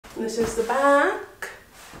This is the back.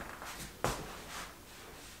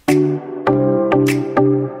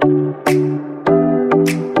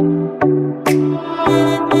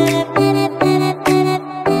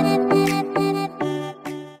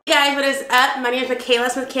 My name is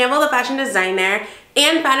Michaela Smith-Campbell, the fashion designer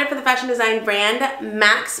and founder for the fashion design brand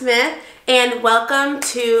MACK Smith, and welcome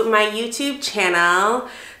to my YouTube channel.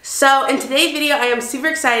 So in today's video, I am super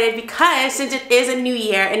excited because since it is a new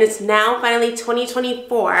year and it's now finally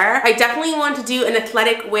 2024, I definitely want to do an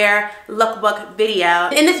athletic wear lookbook video.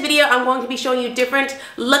 In this video, I'm going to be showing you different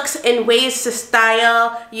looks and ways to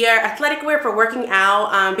style your athletic wear for working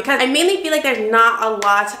out because I mainly feel like there's not a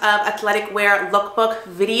lot of athletic wear lookbook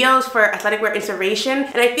videos for athletic wear inspiration,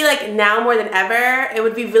 and I feel like now more than ever, it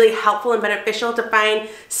would be really helpful and beneficial to find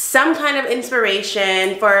some kind of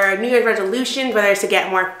inspiration for New Year's resolutions, whether it's to get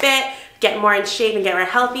more fit, get more in shape, and get more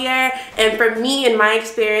healthier. And for me, in my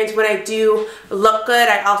experience, when I do look good,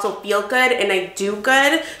 I also feel good and I do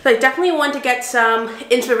good. So I definitely want to get some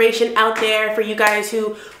inspiration out there for you guys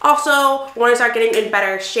who also want to start getting in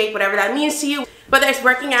better shape, whatever that means to you. Whether it's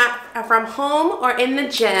working out from home or in the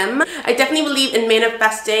gym, I definitely believe in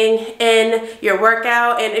manifesting in your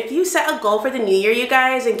workout. And if you set a goal for the new year, you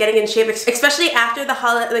guys, and getting in shape, especially after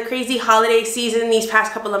the crazy holiday season these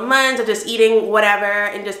past couple of months of just eating whatever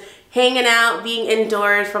and just hanging out, being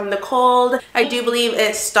indoors from the cold, I do believe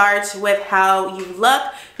it starts with how you look,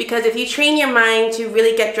 because if you train your mind to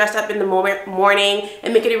really get dressed up in the morning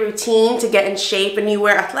and make it a routine to get in shape and you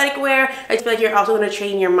wear athletic wear, I feel like you're also going to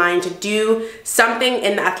train your mind to do something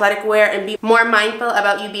in the athletic wear and be more mindful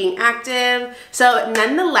about you being active. So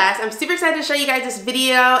nonetheless, I'm super excited to show you guys this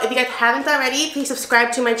video. If you guys haven't already, please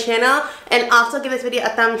subscribe to my channel and also give this video a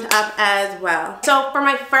thumbs up as well. So for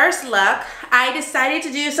my first look, I decided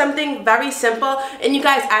to do something very simple, and you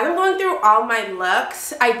guys, as I'm going through all my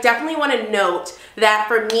looks, I definitely want to note that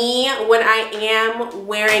for me, when I am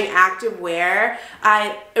wearing active wear,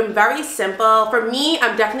 I am very simple. For me,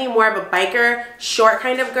 I'm definitely more of a biker, short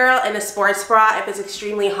kind of girl, and a sports bra if it's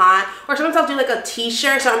extremely hot, or sometimes I'll do like a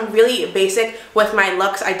t-shirt. So I'm really basic with my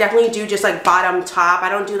looks. I definitely do just like bottom top. I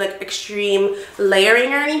don't do like extreme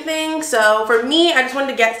layering or anything. So for me, I just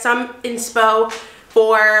wanted to get some inspo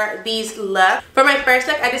for these looks. For my first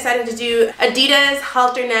look, I decided to do Adidas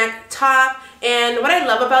halter neck top, and what I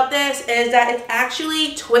love about this is that it's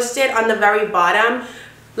actually twisted on the very bottom.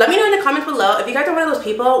 Let me know in the comments below if you guys are one of those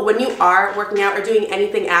people, when you are working out or doing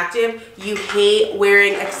anything active, you hate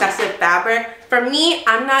wearing excessive fabric. For me,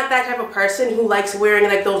 I'm not that type of person who likes wearing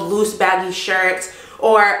like those loose baggy shirts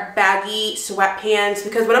or baggy sweatpants,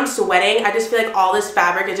 because when I'm sweating, I just feel like all this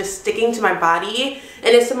fabric is just sticking to my body, and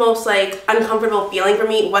it's the most like uncomfortable feeling for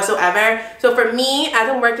me whatsoever. So for me, as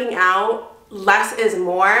I'm working out, less is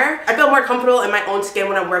more. I feel more comfortable in my own skin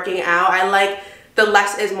when I'm working out. I like the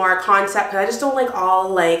less is more concept because I just don't like all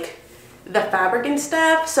like the fabric and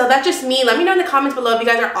stuff. So that's just me. Let me know in the comments below if you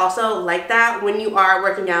guys are also like that when you are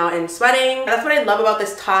working out and sweating. That's what I love about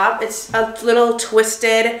this top. It's a little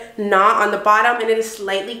twisted knot on the bottom and it is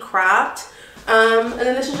slightly cropped. And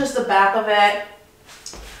then this is just the back of it.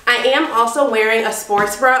 I am also wearing a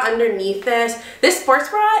sports bra underneath this. This sports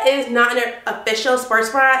bra is not an official sports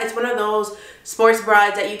bra. It's one of those sports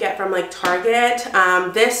bras that you get from like Target.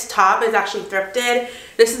 This top is actually thrifted.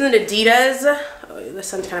 This is an Adidas. Oh, the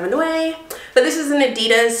sun's kind of in the way. But this is an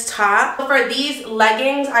Adidas top. For these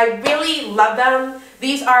leggings, I really love them.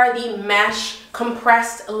 These are the mesh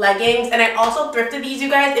compressed leggings, and I also thrifted these, you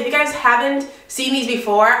guys. If you guys haven't seen these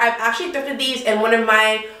before, I've actually thrifted these in one of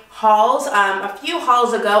my hauls a few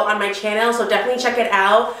hauls ago on my channel, so definitely check it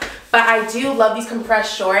out. But I do love these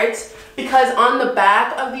compressed shorts because on the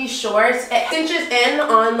back of these shorts, it cinches in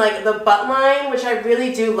on like the butt line, which I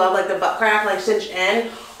really do love, like the butt crack like cinched in.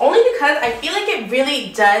 Only because I feel like it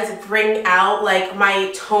really does bring out like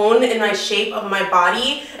my tone and my shape of my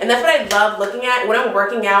body, and that's what I love looking at when I'm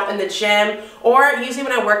working out in the gym, or usually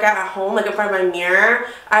when I work out at home like in front of my mirror.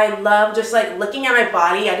 I love just like looking at my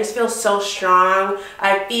body. I just feel so strong.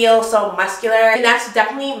 I feel so muscular, and that's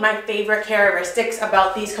definitely my favorite characteristics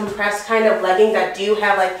about these compressed kind of leggings that do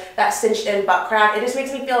have like that cinched in butt crack. It just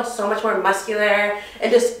makes me feel so much more muscular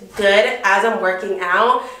and just good as I'm working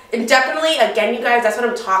out. And definitely, again, you guys, that's what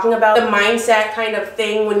I'm talking about. The mindset kind of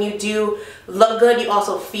thing. When you do look good, you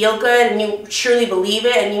also feel good, and you truly believe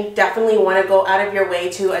it, and you definitely want to go out of your way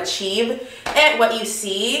to achieve it, what you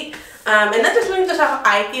see. And that's just how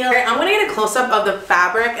I feel. I'm going to get a close-up of the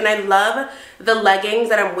fabric, and I love the leggings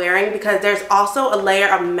that I'm wearing because there's also a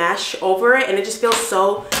layer of mesh over it, and it just feels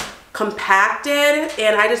so compacted,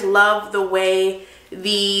 and I just love the way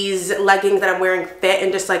these leggings that I'm wearing fit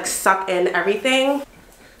and just like suck in everything.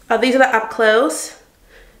 These are the up close,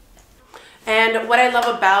 And what I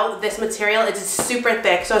love about this material is it's super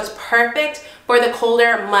thick, so it's perfect for the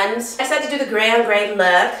colder months. I decided to do the gray on gray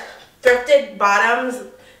look. Thrifted bottoms.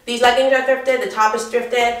 These leggings are thrifted, the top is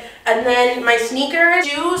thrifted. And then my sneakers.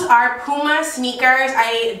 Shoes are Puma sneakers.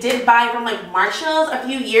 I did buy from like Marshalls a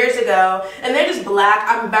few years ago, and they're just black.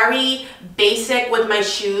 I'm very basic with my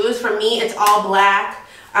shoes. For me, it's all black.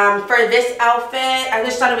 For this outfit, I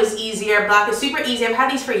just thought it was easier. Black is super easy. I've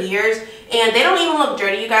had these for years, and they don't even look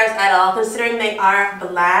dirty, you guys, at all, considering they are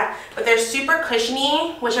black. But they're super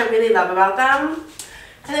cushiony, which I really love about them.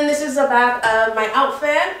 And then this is the back of my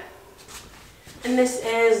outfit. And this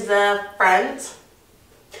is the front.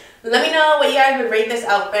 Let me know what you guys would rate this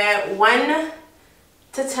outfit. 1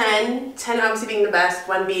 to 10. 10 obviously being the best,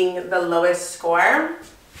 1 being the lowest score.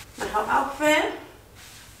 My whole outfit.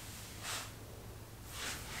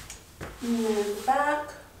 And then the back.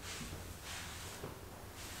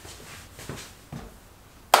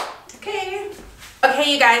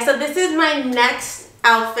 Okay, you guys, so this is my next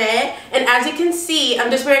outfit, and as you can see, I'm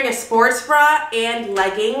just wearing a sports bra and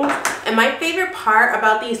leggings. And my favorite part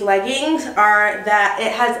about these leggings are that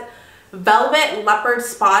it has velvet leopard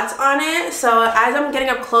spots on it. So as I'm getting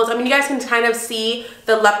up close, I mean, you guys can kind of see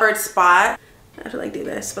the leopard spot. I have to like do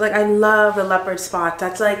this, but like I love the leopard spot.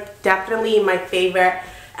 That's like definitely my favorite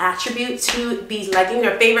attribute to these leggings,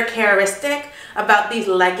 or favorite characteristic about these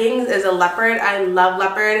leggings is a leopard. I love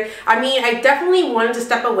leopard. I mean, I definitely wanted to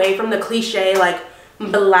step away from the cliche like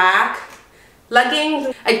black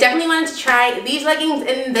leggings. I definitely wanted to try these leggings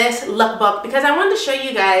in this lookbook because I wanted to show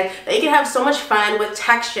you guys that you can have so much fun with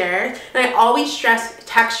texture. And I always stress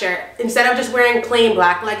texture instead of just wearing plain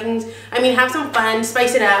black leggings. I mean, have some fun,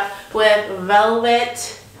 spice it up with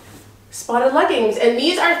velvet spotted leggings. And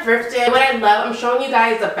these are thrifted. What I love, I'm showing you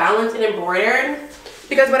guys the balance and embroidered,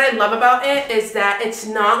 because what I love about it is that it's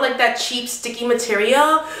not like that cheap sticky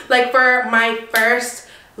material. Like for my first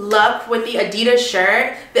look with the Adidas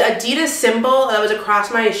shirt, the Adidas symbol that was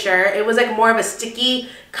across my shirt, it was like more of a sticky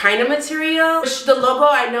kind of material, which the logo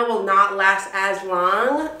I know will not last as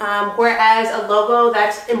long, whereas a logo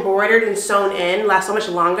that's embroidered and sewn in lasts so much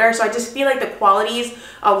longer. So I just feel like the quality's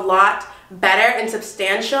a lot better and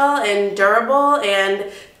substantial and durable,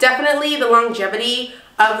 and definitely the longevity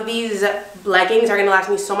of these leggings are gonna last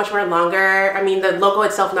me so much more longer. I mean, the logo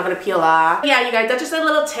itself is not gonna peel off. Yeah, you guys, that's just a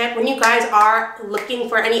little tip when you guys are looking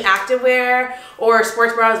for any activewear or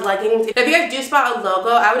sports bras, leggings. If you guys do spot a logo,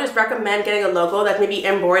 I would just recommend getting a logo that's maybe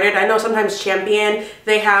embroidered. I know sometimes Champion,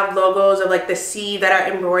 they have logos of like the C that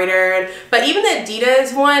are embroidered, but even the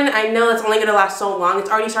Adidas one, I know it's only gonna last so long.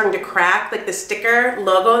 It's already starting to crack, like the sticker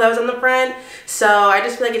logo that was on the front. So I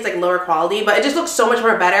just feel like it's like lower quality, but it just looks so much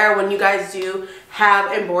more better when you guys do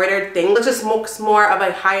have embroidered things. It just looks more of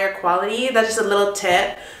a higher quality. That's just a little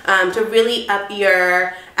tip to really up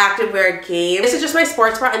your activewear game. This is just my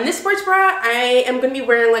sports bra, and this sports bra I am going to be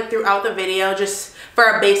wearing like throughout the video, just for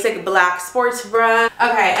a basic black sports bra.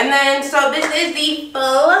 Okay, and then so this is the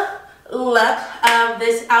full look of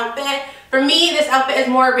this outfit. For me, this outfit is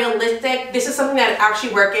more realistic. This is something that I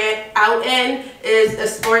actually work it out in, is a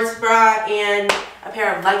sports bra and a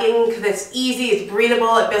pair of leggings, because it's easy, it's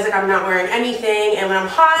breathable, it feels like I'm not wearing anything, and when I'm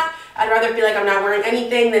hot, I'd rather feel like I'm not wearing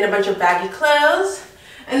anything than a bunch of baggy clothes.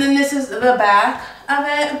 And then this is the back of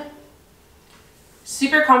it.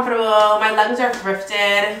 Super comfortable. My leggings are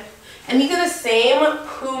thrifted. And these are the same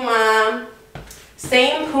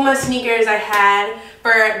Puma sneakers I had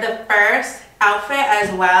for the first outfit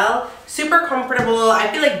as well. Super comfortable. I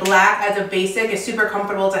feel like black as a basic is super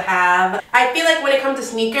comfortable to have. I feel like when it comes to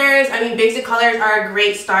sneakers, I mean, basic colors are a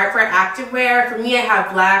great start for activewear. For me, I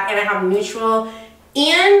have black and I have neutral,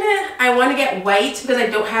 and I want to get white because I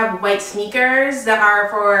don't have white sneakers that are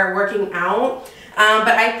for working out.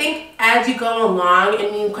 But I think as you go along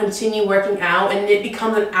and you continue working out and it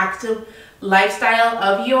becomes an active lifestyle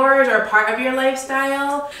of yours or part of your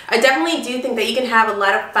lifestyle, I definitely do think that you can have a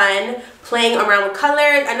lot of fun playing around with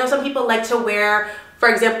colors. I know some people like to wear, for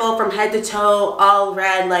example, from head to toe all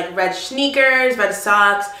red, like red sneakers, red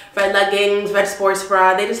socks, red leggings, red sports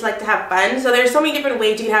bra. They just like to have fun. So there's so many different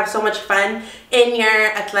ways you can have so much fun in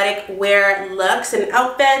your athletic wear looks and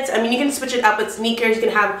outfits. I mean, you can switch it up with sneakers. You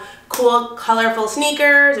can have cool, colorful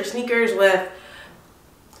sneakers, or sneakers with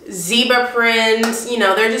zebra prints. You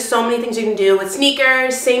know, there's just so many things you can do with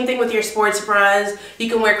sneakers. Same thing with your sports bras. You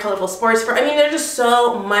can wear colorful sports bras. I mean, there's just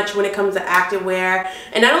so much when it comes to activewear.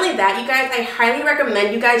 And not only that, you guys, I highly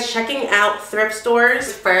recommend you guys checking out thrift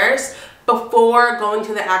stores first before going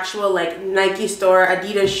to the actual like Nike store,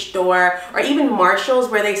 Adidas store, or even Marshalls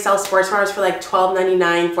where they sell sports bras for like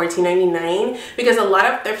 $12.99, $14.99, because a lot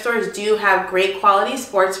of thrift stores do have great quality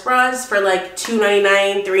sports bras for like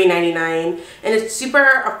 $2.99, $3.99, and it's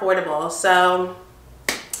super affordable. So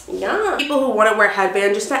yeah, people who want to wear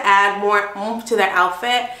headbands just to add more oomph to their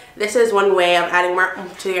outfit, this is one way of adding more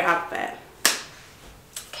oomph to your outfit.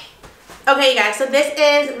 Okay, you guys, so this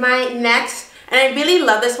is my next, and I really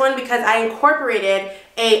love this one because I incorporated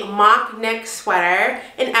a mock neck sweater.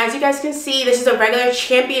 And as you guys can see, this is a regular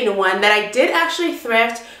Champion one that I did actually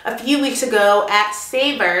thrift a few weeks ago at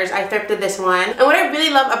Savers. I thrifted this one. And what I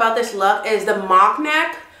really love about this look is the mock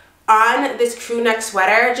neck on this crew neck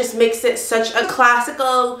sweater just makes it such a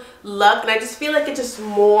classical look, and I just feel like it's just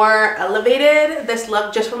more elevated, this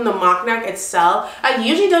look, just from the mock neck itself. I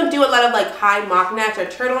usually don't do a lot of like high mock necks or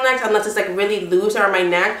turtlenecks unless it's like really loose around my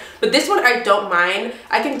neck, but this one I don't mind.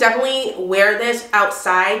 I can definitely wear this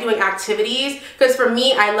outside doing activities, because for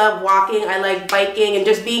me, I love walking, I like biking and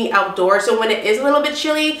just being outdoors. So when it is a little bit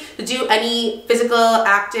chilly to do any physical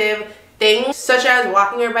active things such as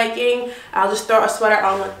walking or biking, I'll just throw a sweater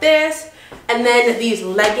on like this. And then these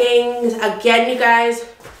leggings, again you guys,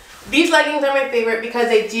 these leggings are my favorite because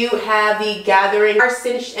they do have the gathering, are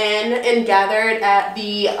cinched in and gathered at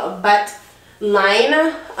the butt line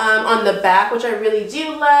on the back, which I really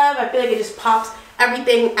do love. I feel like it just pops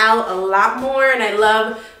everything out a lot more, and I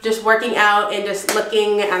love just working out and just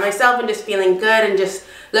looking at myself and just feeling good and just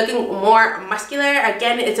looking more muscular.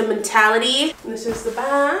 Again, it's a mentality. This is the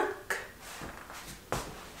back.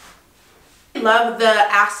 Love the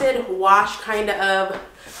acid wash kind of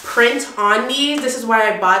print on these. This is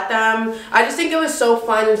why I bought them. I just think it was so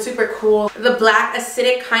fun and super cool. The black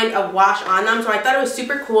acidic kind of wash on them, so I thought it was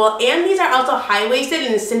super cool. And these are also high-waisted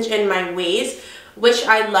and cinch in my waist, which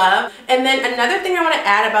I love. And then another thing I want to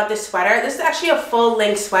add about this sweater, this is actually a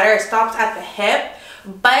full-length sweater. It stops at the hip,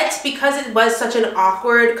 but because it was such an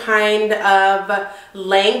awkward kind of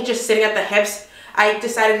length, just sitting at the hips, I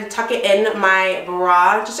decided to tuck it in my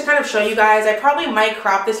bra just to kind of show you guys. I probably might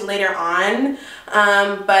crop this later on,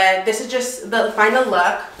 but this is just the final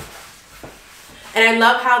look. And I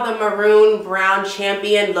love how the maroon brown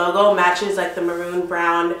Champion logo matches like the maroon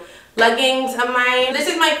brown leggings of mine. This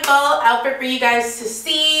is my full outfit for you guys to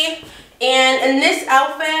see. And in this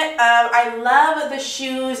outfit, I love the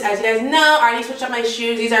shoes. As you guys know, I already switched up my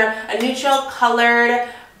shoes. These are a neutral colored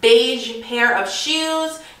beige pair of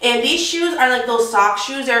shoes. And these shoes are like those sock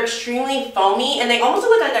shoes. They're extremely foamy and they almost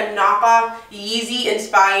look like a knockoff Yeezy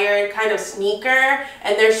inspired kind of sneaker.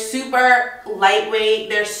 And they're super lightweight.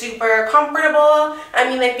 They're super comfortable. I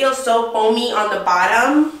mean, they feel so foamy on the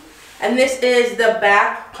bottom. And this is the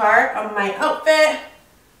back part of my outfit.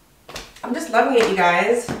 I'm just loving it, you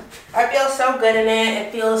guys. I feel so good in it.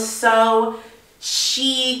 It feels so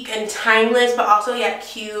chic and timeless, but also yet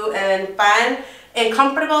cute and fun and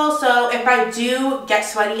comfortable. So if I do get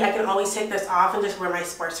sweaty, I can always take this off and just wear my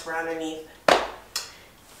sports bra underneath.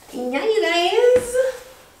 Yeah, you guys.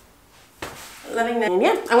 Loving that. And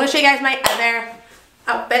yeah, I want to show you guys my other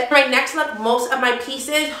outfit. For my next look, most of my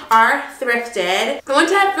pieces are thrifted. I want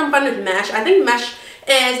to have some fun with mesh. I think mesh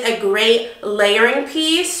is a great layering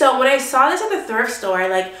piece. So when I saw this at the thrift store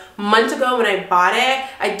like months ago when I bought it,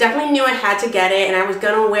 I definitely knew I had to get it and I was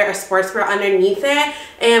gonna wear a sports bra underneath it.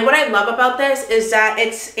 And what I love about this is that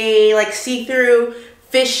it's a like see-through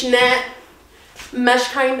fishnet mesh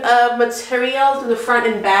kind of material to the front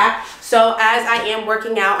and back. So as I am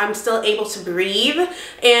working out, I'm still able to breathe.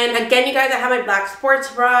 And again, you guys, I have my black sports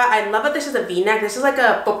bra. I love that this is a V-neck. This is like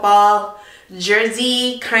a football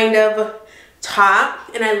jersey kind of top,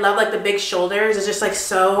 and I love like the big shoulders. It's just like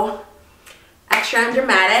so extra and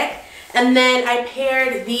dramatic. And then I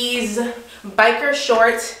paired these biker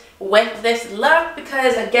shorts with this look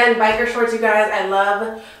because again, biker shorts, you guys, I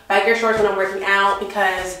love biker shorts when I'm working out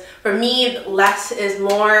because for me, less is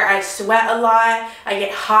more. I sweat a lot, I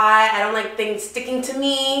get hot, I don't like things sticking to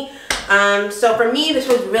me. So for me, this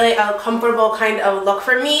was really a comfortable kind of look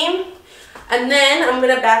for me. And then I'm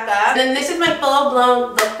gonna back up. And then this is my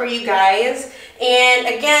full-blown look for you guys. And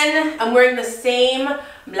again, I'm wearing the same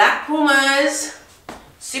black Pumas.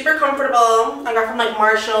 Super comfortable. I got from like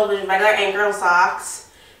Marshall with regular ankle socks.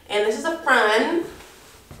 And this is the front.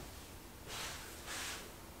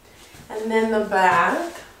 And then the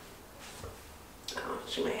back. Oh,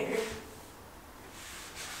 show my hair.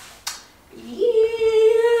 Yeah.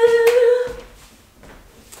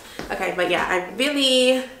 Okay, but yeah,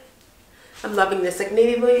 I'm loving this. Like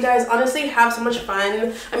navy blue, you guys, honestly have so much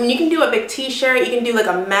fun. I mean, you can do a big t-shirt, you can do like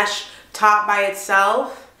a mesh top by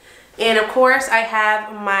itself. And of course, I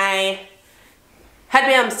have my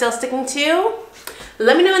headband I'm still sticking to.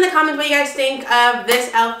 Let me know in the comments what you guys think of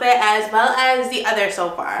this outfit as well as the other so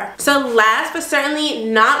far. So last but certainly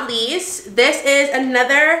not least, this is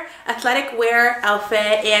another athletic wear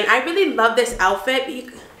outfit, and I really love this outfit.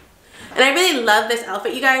 You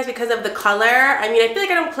guys, because of the color. I mean, I feel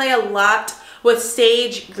like I don't play a lot with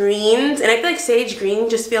sage greens, and I feel like sage green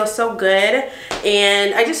just feels so good,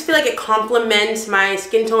 and I just feel like it complements my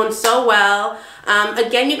skin tone so well.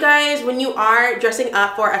 Again, you guys, when you are dressing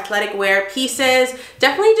up for athletic wear pieces,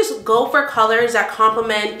 definitely just go for colors that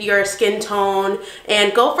complement your skin tone,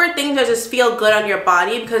 and go for things that just feel good on your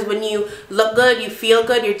body, because when you look good, you feel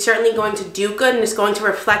good, you're certainly going to do good, and it's going to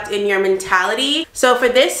reflect in your mentality. So for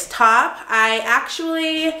this top, I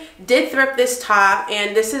actually did thrift this top,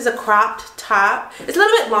 and this is a cropped top. It's a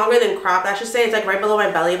little bit longer than cropped, I should say. It's like right below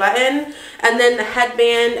my belly button. And then the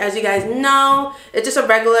headband, as you guys know, it's just a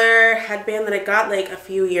regular headband that I got like a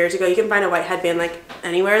few years ago. You can find a white headband like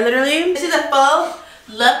anywhere, literally. This is a full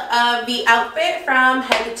look of the outfit from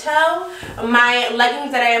head to toe. My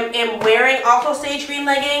leggings that I am wearing, also sage green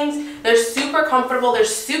leggings. They're super comfortable, they're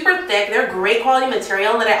super thick, they're great quality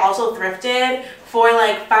material that I also thrifted for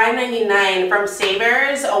like $5.99 from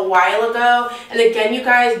Savers a while ago. And again, you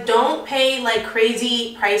guys, don't pay like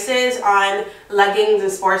crazy prices on leggings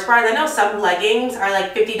and sports bras. I know some leggings are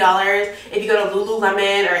like $50 if you go to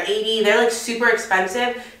Lululemon, or $80. They're like super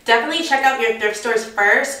expensive. Definitely check out your thrift stores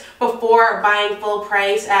first before buying full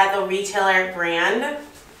price at the retailer brand.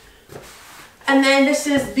 And then this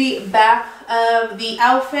is the back of the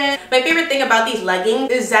outfit. My favorite thing about these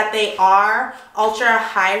leggings is that they are ultra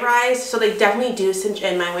high rise, so they definitely do cinch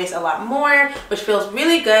in my waist a lot more, which feels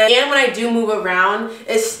really good. And when I do move around,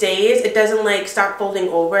 it stays. It doesn't like start folding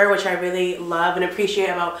over, which I really love and appreciate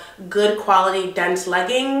about good quality dense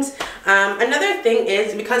leggings. Another thing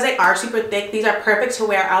is, because they are super thick, these are perfect to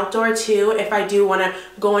wear outdoor too if I do want to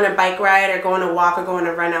go on a bike ride or go on a walk or go on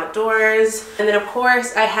a run outdoors. And then of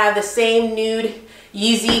course I have the same nude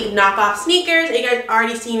Yeezy knockoff sneakers that you guys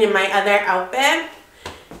already seen in my other outfit.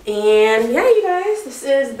 And yeah, you guys, this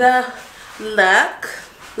is the look.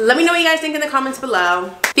 Let me know what you guys think in the comments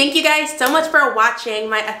below. Thank you guys so much for watching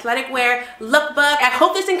my athletic wear lookbook. I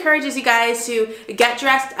hope this encourages you guys to get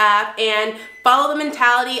dressed up and follow the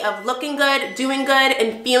mentality of looking good, doing good,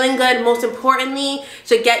 and feeling good, most importantly,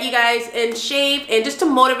 to get you guys in shape and just to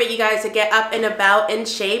motivate you guys to get up and about in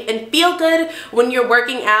shape and feel good when you're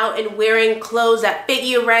working out and wearing clothes that fit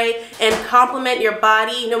you right and complement your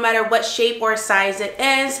body no matter what shape or size it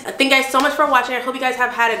is. Thank you guys so much for watching. I hope you guys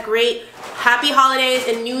have had a great happy holidays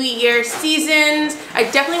and New Year seasons. I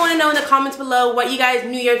definitely want to know in the comments below what you guys'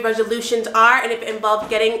 New Year's resolutions are and if it involves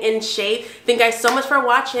getting in shape. Thank you guys so much for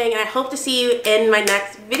watching, and I hope to see you in my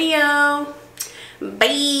next video.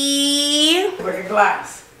 Bye. Like a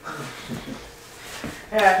glass.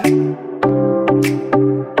 Yeah.